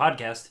episode of the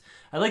podcast,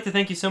 I'd like to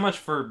thank you so much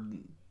for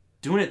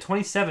doing it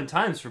 27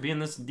 times, for being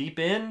this deep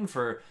in,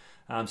 for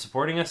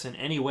supporting us in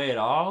any way at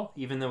all,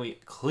 even though we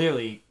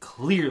clearly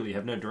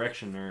have no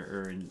direction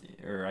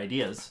or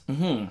ideas.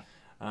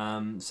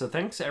 So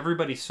thanks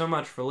everybody so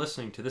much for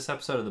listening to this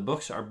episode of the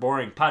Books Are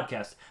Boring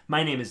podcast.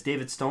 My name is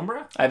David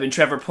Stoneborough. I've been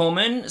Trevor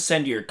Pullman.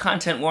 Send your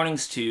content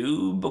warnings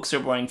to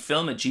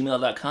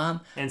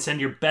booksarebOringFilm@gmail.com. And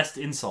send your best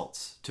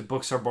insults to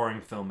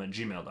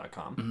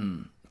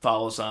booksarebOringFilm@gmail.com.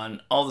 Follow us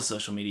on all the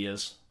social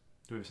medias.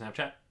 Do we have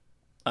Snapchat?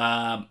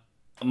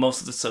 Most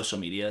of the social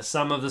medias.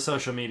 Some of the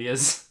social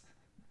medias.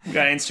 We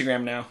got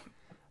Instagram now.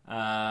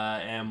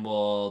 And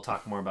we'll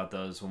talk more about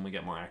those when we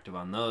get more active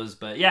on those.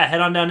 But yeah,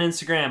 head on down to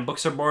Instagram.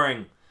 Books Are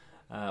Boring.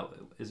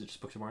 Is it just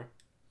Books Are Boring?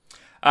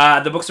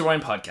 The Books Are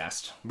Boring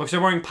podcast. Books Are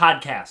Boring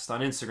podcast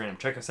on Instagram.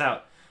 Check us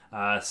out.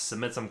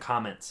 Submit some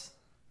comments.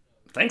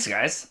 Thanks,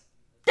 guys.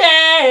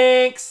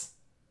 Thanks!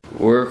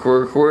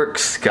 Work,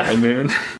 Sky Moon.